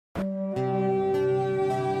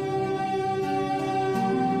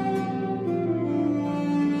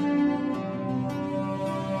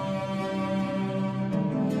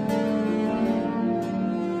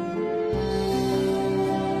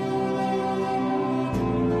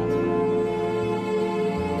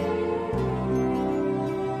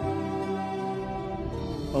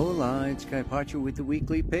it's Kai Pacho with the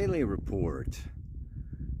weekly Pele Report.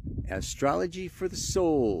 Astrology for the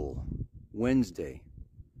Soul, Wednesday,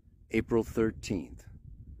 April 13th,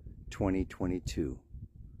 2022.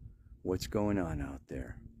 What's going on out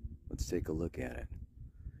there? Let's take a look at it.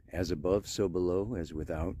 As above, so below, as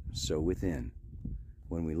without, so within.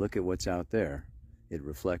 When we look at what's out there, it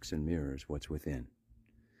reflects and mirrors what's within.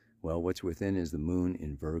 Well, what's within is the moon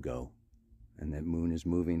in Virgo, and that moon is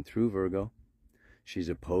moving through Virgo. She's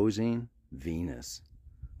opposing Venus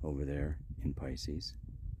over there in Pisces,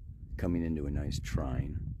 coming into a nice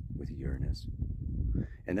trine with Uranus.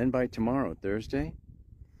 And then by tomorrow, Thursday,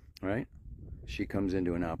 right, she comes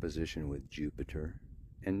into an opposition with Jupiter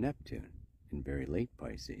and Neptune in very late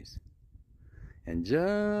Pisces. And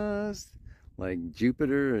just like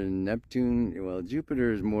Jupiter and Neptune, well,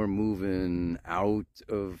 Jupiter is more moving out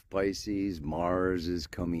of Pisces. Mars is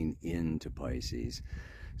coming into Pisces.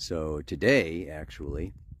 So today,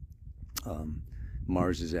 actually,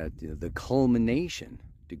 Mars is at the culmination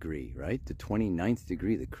degree, right? The 29th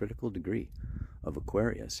degree, the critical degree of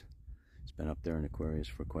Aquarius. It's been up there in Aquarius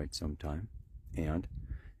for quite some time and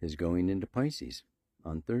is going into Pisces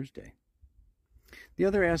on Thursday. The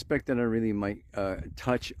other aspect that I really might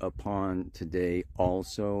touch upon today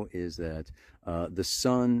also is that the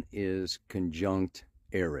Sun is conjunct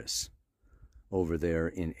Eris over there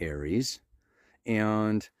in Aries.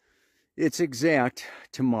 And it's exact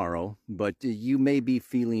tomorrow, but you may be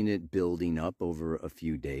feeling it building up over a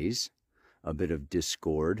few days. A bit of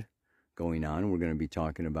discord going on. We're going to be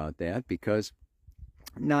talking about that because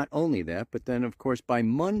not only that, but then, of course, by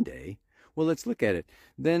Monday, well, let's look at it.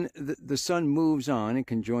 Then the Sun moves on and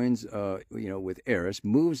conjoins, with Eris,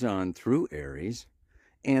 moves on through Aries,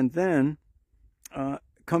 and then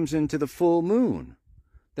comes into the full moon.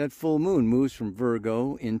 That full moon moves from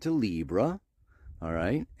Virgo into Libra. All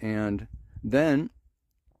right, and then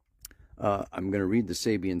I'm going to read the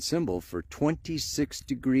Sabian symbol for 26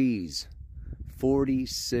 degrees,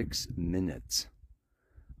 46 minutes,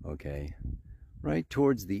 okay, right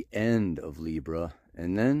towards the end of Libra,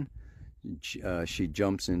 and then she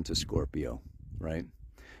jumps into Scorpio, right?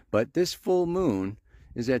 But this full moon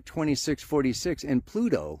is at 26:46, and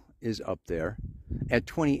Pluto is up there at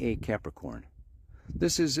 28 Capricorn.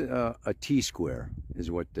 This is a T-square, is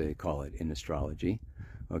what they call it in astrology,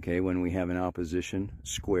 okay, when we have an opposition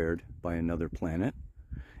squared by another planet.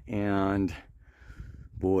 And,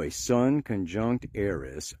 boy, Sun conjunct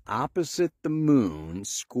Eris, opposite the moon,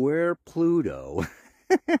 square Pluto.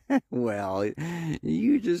 Well,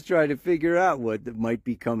 you just try to figure out what might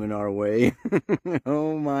be coming our way.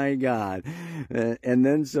 Oh, my God. And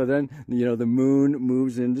then, the moon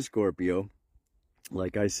moves into Scorpio,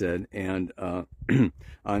 like I said, and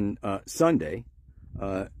on Sunday,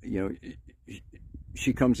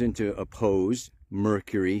 she comes into opposed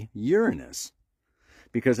Mercury-Uranus,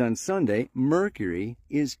 because on Sunday, Mercury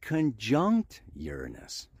is conjunct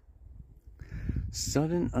Uranus.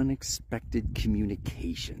 Sudden, unexpected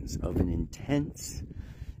communications of an intense,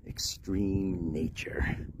 extreme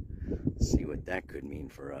nature. Let's see what that could mean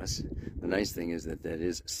for us. The nice thing is that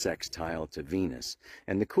is sextile to Venus.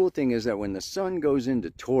 And the cool thing is that when the Sun goes into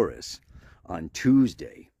Taurus on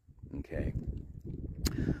Tuesday, okay,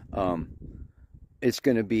 it's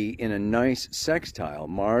going to be in a nice sextile.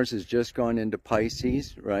 Mars has just gone into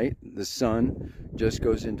Pisces, right? The Sun just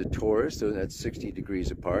goes into Taurus, so that's 60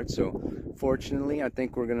 degrees apart. So fortunately, I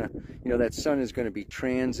think we're going to, that Sun is going to be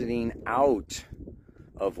transiting out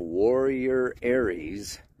of warrior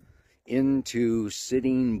Aries into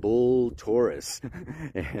sitting bull Taurus.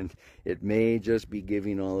 And it may just be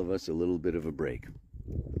giving all of us a little bit of a break.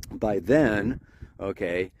 By then,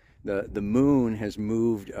 okay, the moon has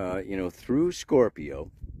moved, through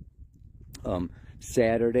Scorpio,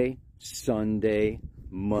 Saturday, Sunday,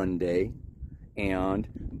 Monday, and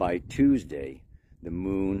by Tuesday, the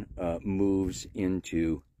moon moves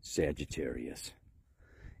into Sagittarius.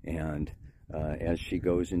 And as she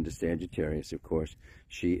goes into Sagittarius, of course,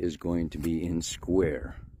 she is going to be in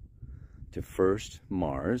square to first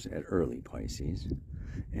Mars at early Pisces,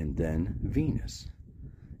 and then Venus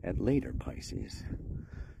at later Pisces.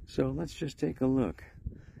 So let's just take a look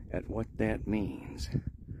at what that means.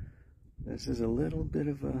 This is a little bit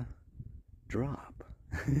of a drop.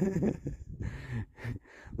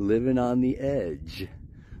 Living on the edge,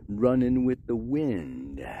 running with the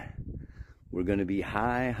wind. We're going to be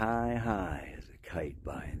high, high, high as a kite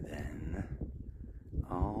by then.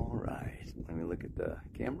 All right, let me look at the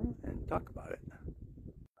camera and talk about it.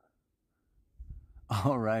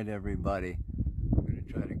 All right, everybody. I'm going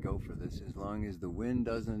to try to go for this as long as the wind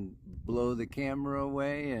doesn't blow the camera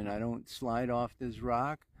away and I don't slide off this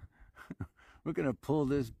rock. We're going to pull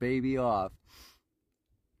this baby off.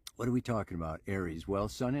 What are we talking about? Aries. Well,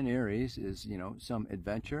 Sun in Aries is, some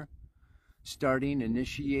adventure. Starting,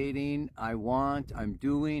 initiating, I'm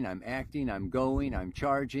doing, I'm acting, I'm going, I'm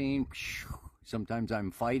charging. Sometimes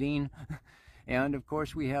I'm fighting. And of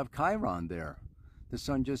course, we have Chiron there. The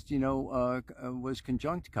Sun just, was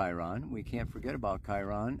conjunct Chiron. We can't forget about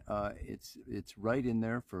Chiron. It's right in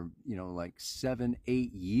there for, like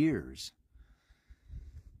 7-8 years.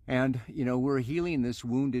 And, we're healing this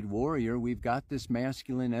wounded warrior. We've got this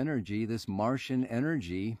masculine energy, this Martian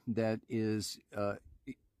energy that is,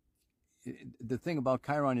 the thing about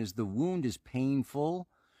Chiron is the wound is painful.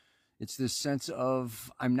 It's this sense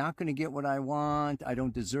of, I'm not going to get what I want. I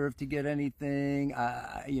don't deserve to get anything.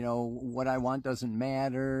 What I want doesn't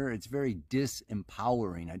matter. It's very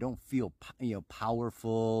disempowering. I don't feel,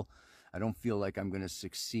 powerful. I don't feel like I'm going to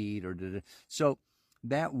succeed So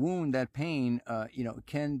that wound, that pain,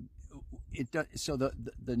 so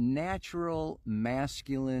the natural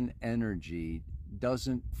masculine energy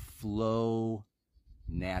doesn't flow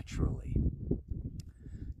naturally.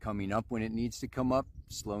 Coming up when it needs to come up,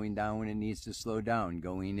 slowing down when it needs to slow down,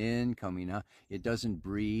 going in, coming out. It doesn't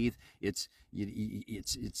breathe. It's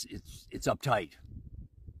uptight.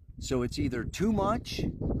 So it's either too much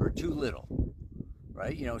or too little,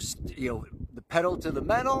 right? The pedal to the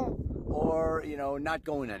metal, or not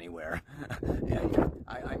going anywhere.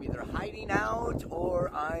 I'm either hiding out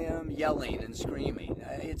or I am yelling and screaming.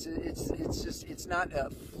 It's not a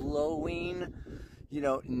flowing,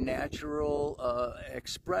 natural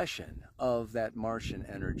expression of that Martian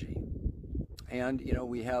energy. And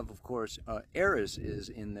we have, of course, Eris is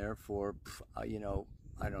in there for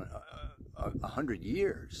 100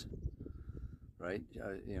 years, right?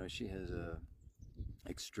 She has a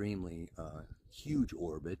extremely huge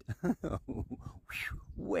orbit,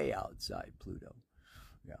 way outside Pluto.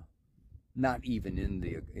 Yeah, not even in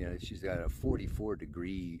the, she's got a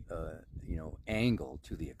 44-degree, angle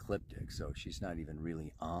to the ecliptic, so she's not even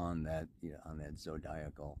really on that, on that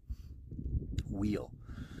zodiacal wheel.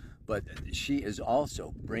 But she is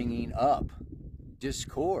also bringing up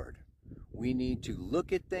discord. We need to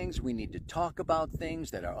look at things. We need to talk about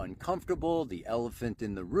things that are uncomfortable, the elephant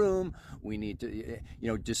in the room. We need to,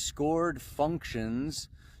 discord functions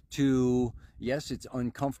to, yes, it's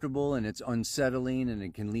uncomfortable and it's unsettling and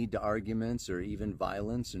it can lead to arguments or even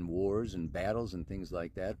violence and wars and battles and things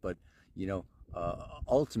like that. But,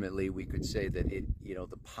 ultimately we could say that it,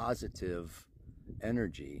 the positive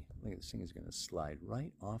energy, look, this thing is going to slide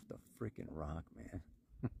right off the freaking rock, man.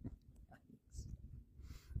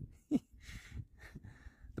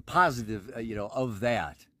 The positive, of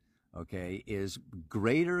that, okay, is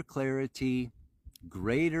greater clarity,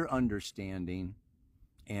 greater understanding,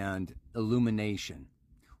 and illumination,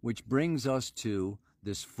 which brings us to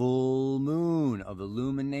this full moon of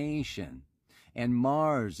illumination. And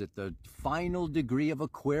Mars at the final degree of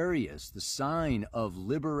Aquarius, the sign of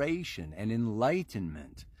liberation and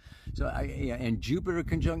enlightenment. So, and Jupiter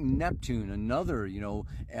conjunct Neptune, another,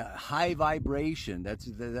 high vibration. That's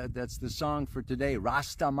the song for today,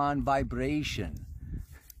 Rastaman vibration.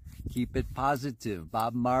 Keep it positive,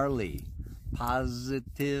 Bob Marley.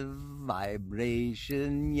 Positive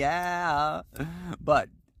vibration, yeah. But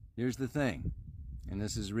here's the thing. And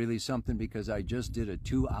this is really something because I just did a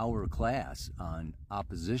 2-hour class on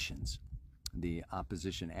oppositions, the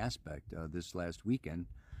opposition aspect this last weekend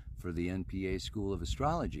for the NPA School of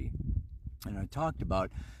Astrology. And I talked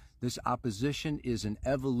about this opposition is an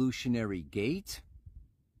evolutionary gate.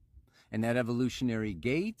 And that evolutionary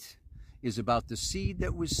gate is about the seed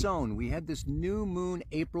that was sown. We had this new moon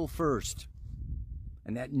April 1st.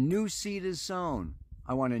 And that new seed is sown.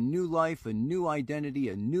 I want a new life, a new identity,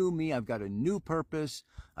 a new me. I've got a new purpose.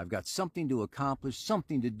 I've got something to accomplish,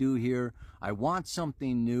 something to do here. I want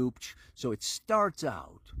something new. So it starts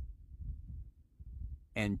out.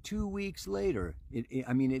 And 2 weeks later,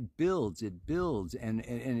 it builds, and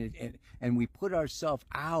we put ourselves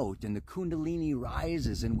out, and the Kundalini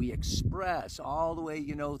rises, and we express all the way,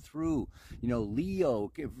 through,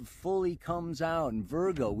 Leo fully comes out, and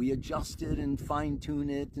Virgo, we adjust it and fine tune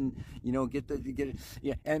it, and, get it,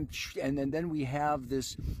 yeah, and then we have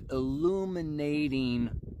this illuminating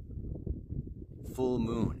full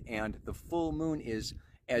moon, and the full moon is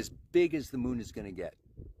as big as the moon is going to get.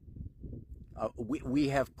 We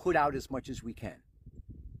have put out as much as we can.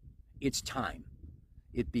 It's time.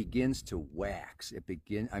 It begins to wax. It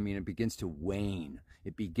begins to wane.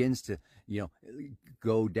 It begins to,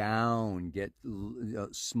 go down, get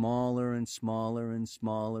smaller and smaller and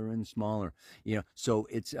smaller and smaller. So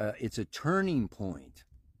it's a turning point,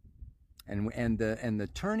 and the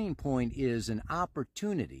turning point is an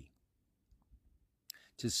opportunity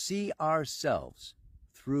to see ourselves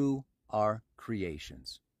through our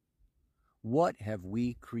creations. What have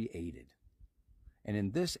we created? And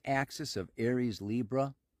in this axis of Aries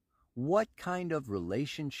Libra, what kind of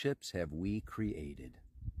relationships have we created?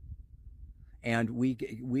 And we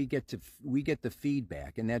get the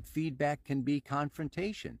feedback, and that feedback can be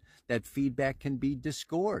confrontation. That feedback can be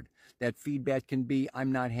discord. That feedback can be,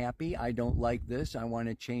 I'm not happy, I don't like this, I want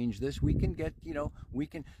to change this. We can get,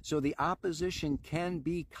 so the opposition can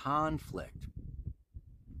be conflict.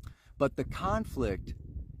 But the conflict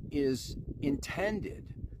is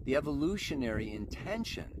intended, the evolutionary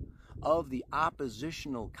intention of the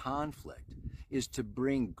oppositional conflict is to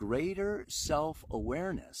bring greater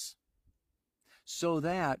self-awareness so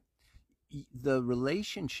that the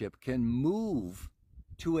relationship can move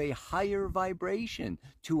to a higher vibration,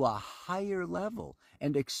 to a higher level,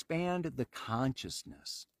 and expand the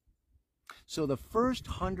consciousness. So the first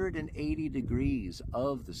 180 degrees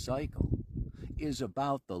of the cycle is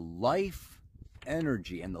about the life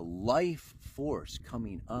energy and the life force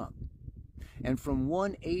coming up. And from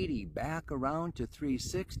 180 back around to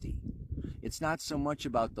 360, it's not so much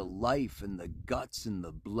about the life and the guts and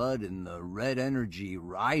the blood and the red energy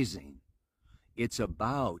rising. It's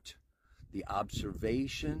about the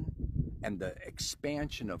observation and the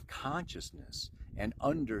expansion of consciousness and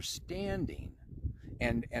understanding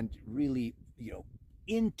and really,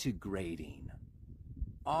 integrating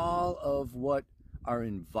all of what our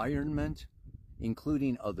environment,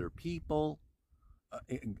 including other people,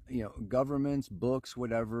 governments, books,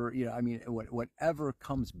 whatever, whatever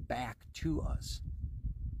comes back to us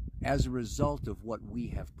as a result of what we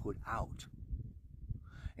have put out.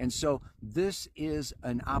 And so this is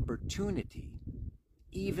an opportunity,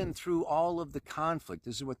 even through all of the conflict.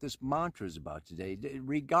 This is what this mantra is about today.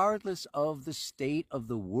 Regardless of the state of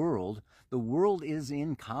the world is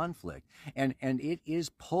in conflict, and it is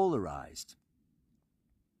polarized.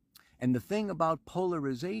 And the thing about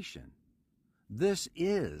polarization, this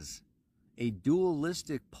is a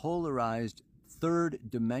dualistic, polarized,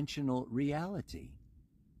 third-dimensional reality.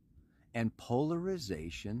 And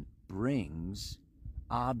polarization brings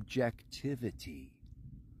objectivity.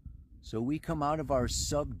 So we come out of our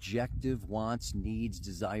subjective wants, needs,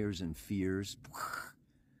 desires, and fears,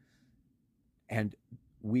 and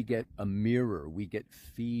we get a mirror, we get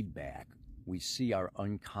feedback. We see our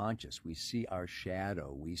unconscious, we see our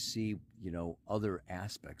shadow, we see, other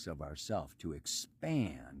aspects of ourself to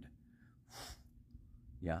expand.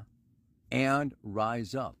 Yeah. And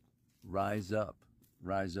rise up, rise up,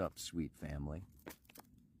 rise up, sweet family.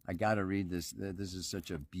 I got to read this. This is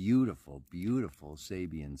such a beautiful, beautiful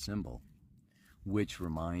Sabian symbol, which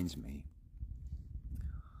reminds me,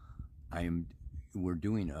 we're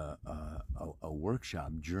doing a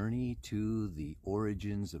workshop, Journey to the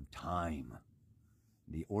Origins of Time.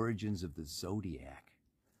 The origins of the zodiac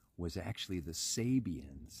was actually the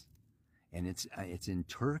Sabians, and it's in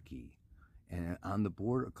Turkey and on the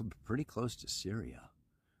border, pretty close to Syria.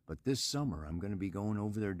 But this summer, I'm going to be going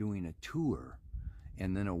over there doing a tour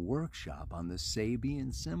and then a workshop on the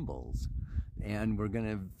Sabian symbols. And we're going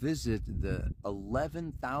to visit the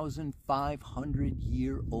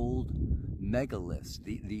 11,500-year-old megaliths,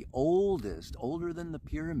 the oldest, older than the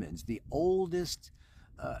pyramids, the oldest,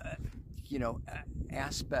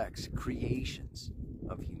 aspects, creations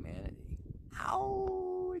of humanity.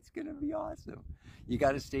 Ow, it's going to be awesome. You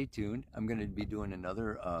got to stay tuned. I'm going to be doing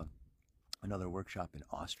another workshop in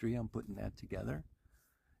Austria. I'm putting that together.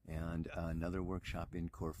 And another workshop in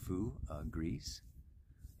Corfu, Greece.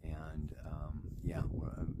 And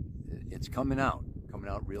it's coming out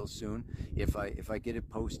real soon. If I get it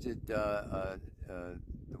posted, the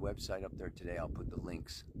website up there today, I'll put the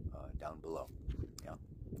links down below. Yeah.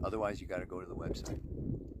 Otherwise, you got to go to the website.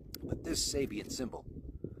 But this Sabian symbol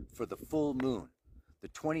for the full moon, the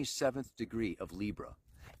 27th degree of Libra,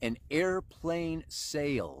 an airplane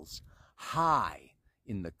sails high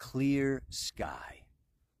in the clear sky.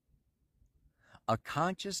 A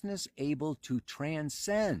consciousness able to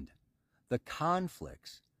transcend the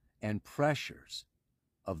conflicts and pressures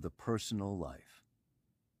of the personal life.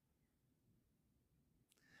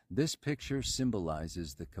 This picture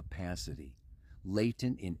symbolizes the capacity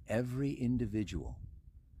latent in every individual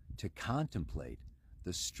to contemplate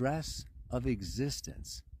the stress of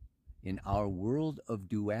existence in our world of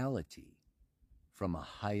duality from a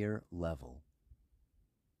higher level.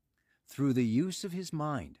 Through the use of his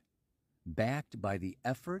mind, backed by the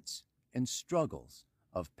efforts and struggles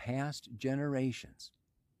of past generations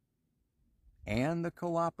and the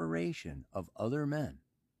cooperation of other men,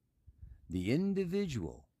 the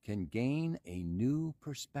individual can gain a new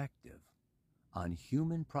perspective on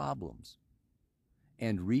human problems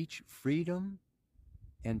and reach freedom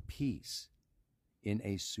and peace in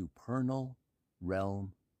a supernal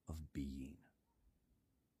realm of being.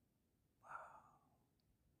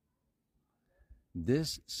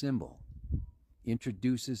 This symbol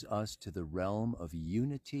introduces us to the realm of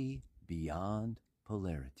unity beyond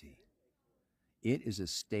polarity. It is a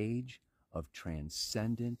stage of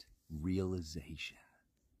transcendent realization.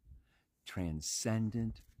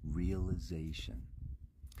 Transcendent realization.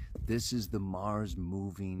 This is the Mars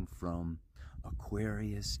moving from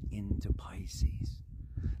Aquarius into Pisces.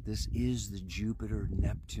 This is the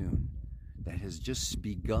Jupiter-Neptune that has just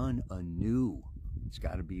begun anew. It's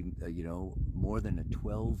got to be, more than a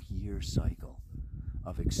 12-year cycle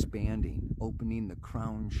of expanding, opening the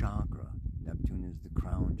crown chakra. Neptune is the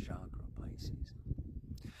crown chakra, Pisces.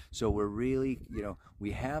 So we're really,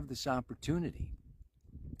 we have this opportunity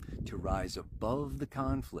to rise above the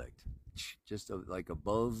conflict, just like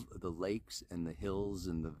above the lakes and the hills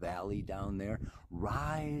and the valley down there.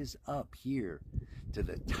 Rise up here to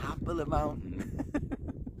the top of the mountain.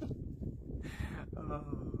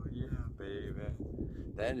 Oh, yeah, baby.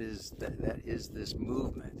 That is this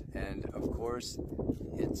movement. And of course,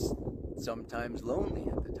 it's sometimes lonely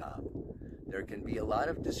at the top. There can be a lot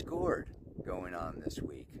of discord going on this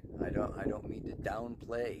week. I don't mean to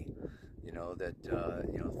downplay, that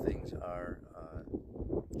things are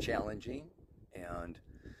challenging, and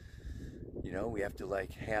we have to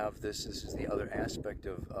have this is the other aspect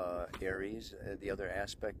of Aries. The other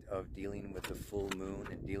aspect of dealing with the full moon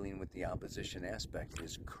and dealing with the opposition aspect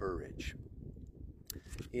is courage.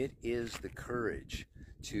 It is the courage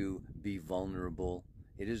to be vulnerable.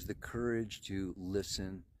 It is the courage to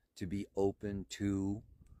listen, to be open to,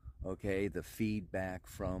 the feedback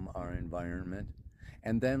from our environment.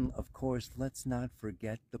 And then, of course, let's not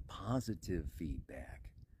forget the positive feedback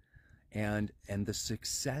and the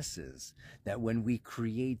successes, that when we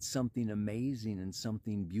create something amazing and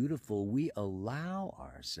something beautiful, we allow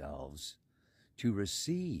ourselves to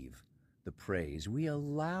receive the praise. We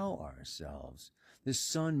allow ourselves. The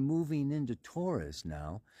sun moving into Taurus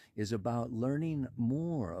now is about learning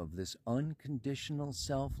more of this unconditional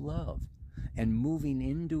self-love and moving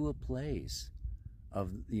into a place of,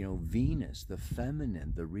 Venus, the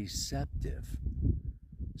feminine, the receptive.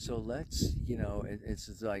 So let's,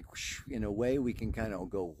 it's like, in a way we can kind of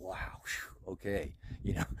go, wow, okay,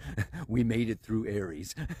 we made it through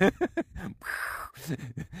Aries.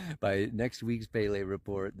 By next week's Pele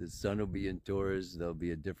report, the sun will be in Taurus. There'll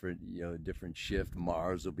be a different shift.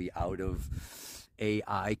 Mars will be out of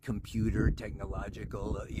AI, computer,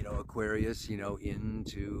 technological, Aquarius,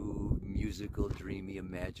 into musical, dreamy,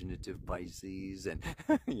 imaginative Pisces. And,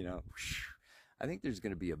 I think there's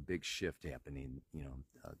going to be a big shift happening,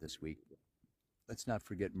 this week. Let's not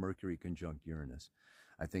forget Mercury conjunct Uranus.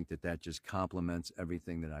 I think that just complements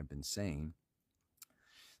everything that I've been saying.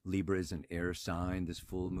 Libra is an air sign. This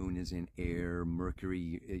full moon is in air.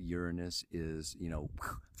 Mercury, Uranus is,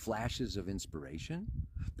 flashes of inspiration,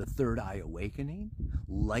 the third eye awakening,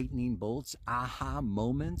 lightning bolts, aha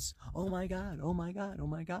moments. Oh my God, oh my God, oh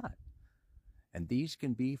my God. And these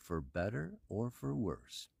can be for better or for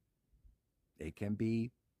worse. It can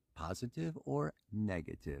be positive or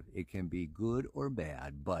negative. It can be good or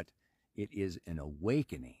bad, but it is an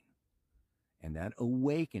awakening. And that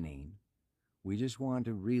awakening, we just want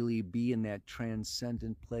to really be in that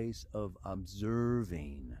transcendent place of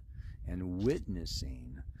observing and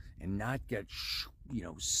witnessing, and not get,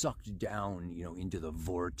 sucked down, into the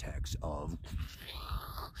vortex of,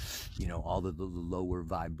 all of the lower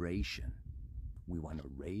vibration. We want to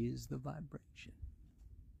raise the vibration.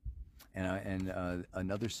 And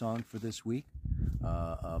another song for this week,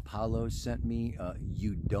 Apollo sent me,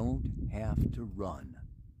 You Don't Have to Run.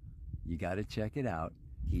 You got to check it out.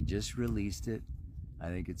 He just released it. I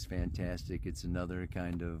think it's fantastic. It's another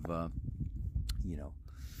kind of,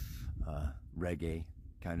 reggae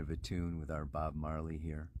kind of a tune with our Bob Marley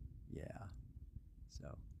here. Yeah.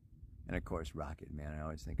 So, and of course, Rocket Man. I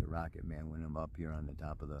always think of Rocket Man when I'm up here on the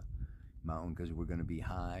top of the mountain, because we're going to be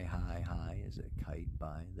high, high, high as a kite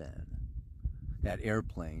by then. That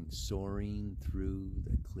airplane soaring through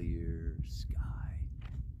the clear sky.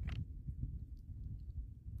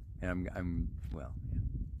 And well, yeah.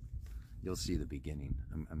 You'll see the beginning.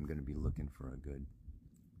 I'm going to be looking for a good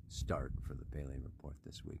start for the Pele report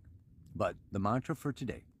this week. But the mantra for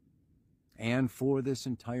today and for this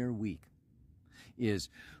entire week is,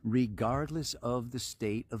 regardless of the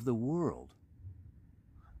state of the world,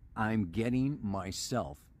 I'm getting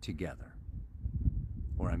myself together.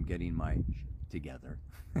 Or I'm getting my together.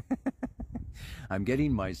 I'm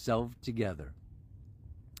getting myself together.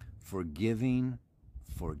 Forgiving,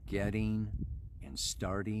 forgetting, and and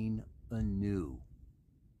starting anew.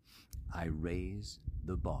 I raise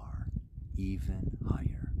the bar even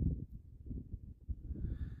higher.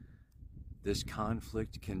 This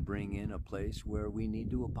conflict can bring in a place where we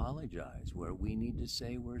need to apologize, where we need to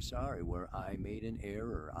say we're sorry, where I made an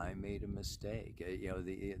error, I made a mistake.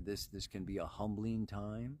 This can be a humbling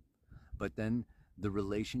time, but then the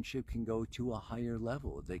relationship can go to a higher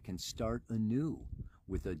level. They can start anew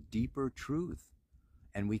with a deeper truth,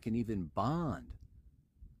 and we can even bond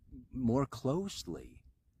more closely,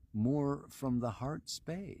 more from the heart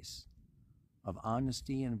space of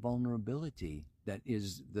honesty and vulnerability that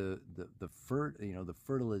is the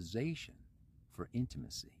fertilization for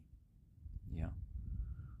intimacy. Yeah.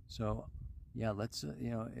 So yeah, let's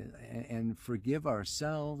and forgive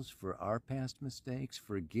ourselves for our past mistakes,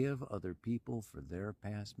 forgive other people for their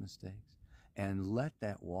past mistakes, and let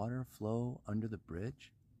that water flow under the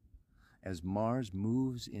bridge as Mars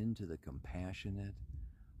moves into the compassionate,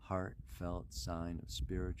 heartfelt sign of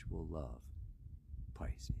spiritual love,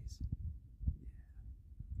 Pisces.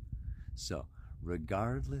 So,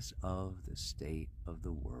 regardless of the state of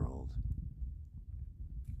the world,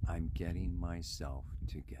 I'm getting myself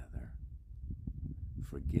together,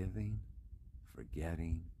 forgiving,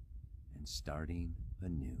 forgetting, and starting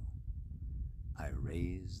anew. I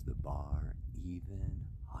raise the bar even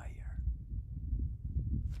higher.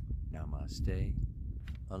 Namaste,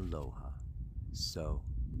 aloha, so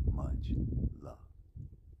much love.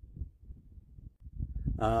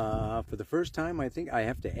 For the first time, I think I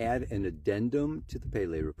have to add an addendum to the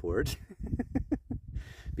Pele report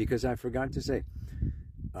because I forgot to say,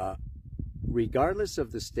 regardless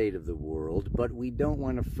of the state of the world, but we don't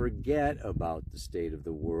want to forget about the state of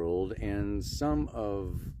the world, and some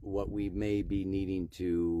of what we may be needing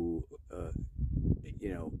to,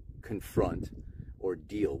 confront or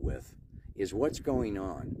deal with is what's going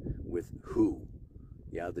on with WHO,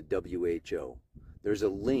 the WHO. There's a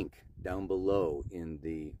link down below in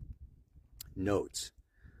the notes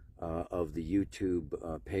of the YouTube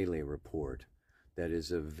Pele report that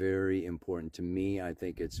is very important to me. I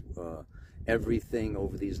think it's everything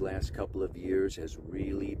over these last couple of years has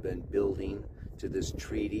really been building to this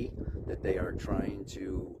treaty that they are trying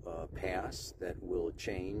to pass that will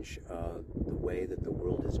change the way that the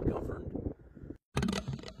world is governed.